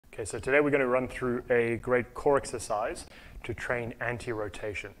Okay, so today we're going to run through a great core exercise to train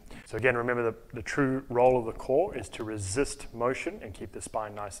anti-rotation. So again, remember the true role of the core is to resist motion and keep the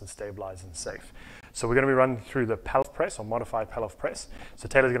spine nice and stabilized and safe. So we're going to be running through the Paloff Press or modified Paloff Press. So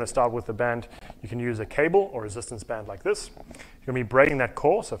Taylor's going to start with the band. You can use a cable or resistance band like this. You're going to be breaking that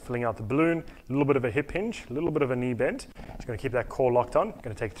core, so filling out the balloon, a little bit of a hip hinge, a little bit of a knee bend. It's going to keep that core locked on. You're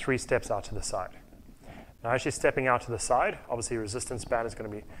going to take 3 steps out to the side. Now as she's stepping out to the side, obviously resistance band is going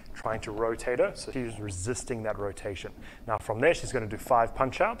to be trying to rotate her, so she's resisting that rotation. Now from there, she's going to do 5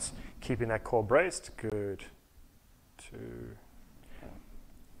 punch outs, keeping that core braced. Good. 2.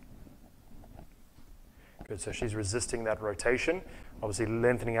 Good, so she's resisting that rotation. Obviously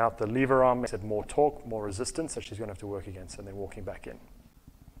lengthening out the lever arm makes it more torque, more resistance that she's going to have to work against, and then walking back in.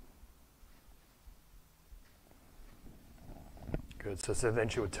 Good, so then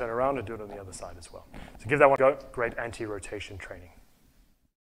she would turn around and do it on the other side as well. So give that one a go. Great anti-rotation training.